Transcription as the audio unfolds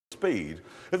speed,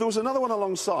 if there was another one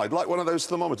alongside, like one of those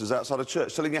thermometers outside a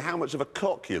church telling you how much of a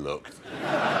cock you look,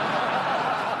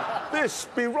 this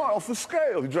be right off the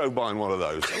scale if you drove by in one of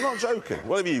those. I'm not joking.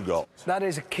 What have you got? That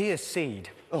is a Kia Ceed.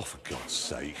 Oh, for God's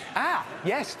sake. Ah,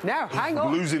 yes. Now, hang on.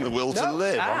 I'm losing the will to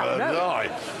live. I'm going to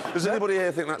die. Does anybody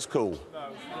here think that's cool? No.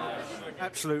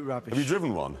 Absolute rubbish. Have you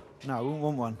driven one? No, I wouldn't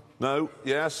want one. No?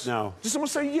 Yes? No. Did someone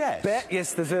say yes?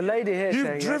 Yes, there's a lady here saying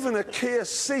You've driven a Kia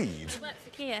Ceed? I work for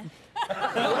Kia.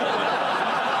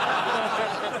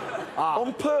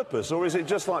 On purpose, or is it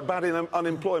just like bad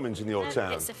unemployment in your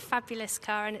town? It's a fabulous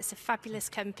car and it's a fabulous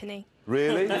company.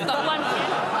 Really? I've got one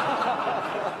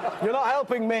here. You're not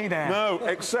helping me there. No,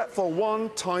 except for one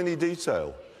tiny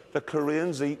detail. The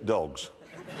Koreans eat dogs.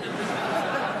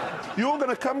 You're going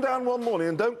to come down one morning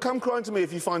and don't come crying to me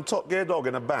if you find Top Gear dog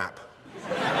in a BAP.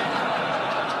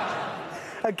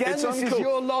 Again, It's this is uncool.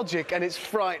 your logic and it's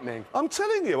frightening. I'm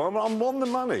telling you, I'm on the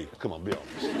money. Come on, be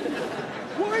honest.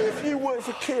 Why, if you work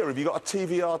for Kia, have you got a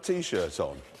TVR T-shirt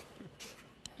on?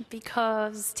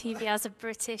 Because TVRs are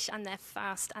British and they're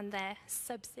fast and they're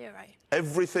sub-zero.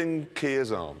 Everything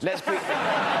Kia's armed. Let's be...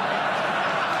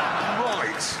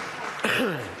 Right.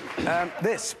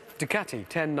 This, Ducati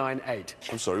 1098.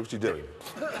 I'm sorry, what's he doing?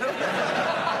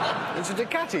 It's a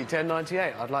Ducati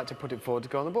 1098. I'd like to put it forward to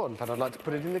go on the board. In fact, I'd like to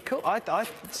put it in the cool... I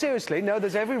seriously, no,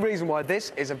 there's every reason why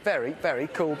this is a very, very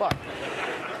cool bike.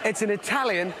 It's an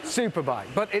Italian superbike,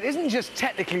 but it isn't just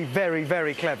technically very,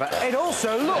 very clever. It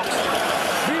also looks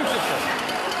beautiful.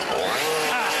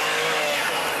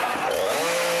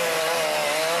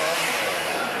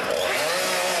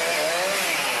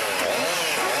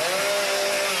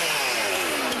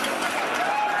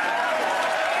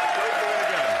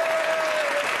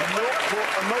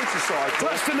 A motorcycle.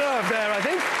 Touched a nerve there, I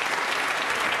think.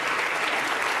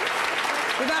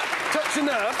 Did that touch a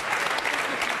nerve?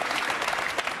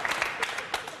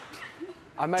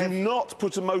 Do not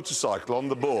put a motorcycle on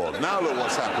the board. Now look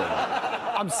what's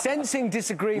happened. I'm sensing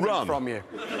disagreement Run. from you.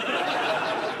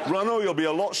 Run or you'll be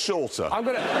a lot shorter. I'm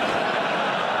going to...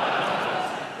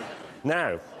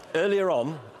 Now, earlier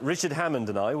on, Richard Hammond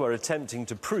and I were attempting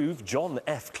to prove John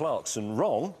F. Clarkson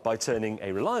wrong by turning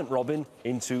a Reliant Robin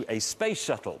into a space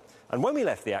shuttle. And when we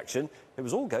left the action, it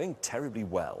was all going terribly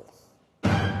well.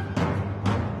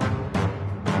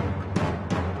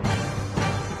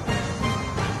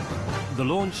 The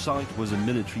launch site was a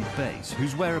military base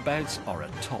whose whereabouts are a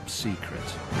top secret.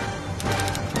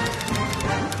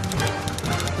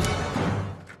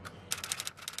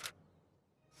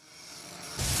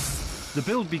 The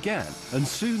build began, and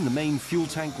soon the main fuel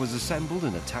tank was assembled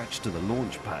and attached to the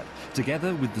launch pad,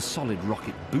 together with the solid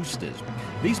rocket boosters.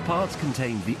 These parts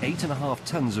contained the 8.5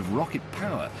 tons of rocket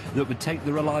power that would take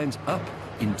the Reliant up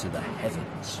into the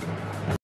heavens.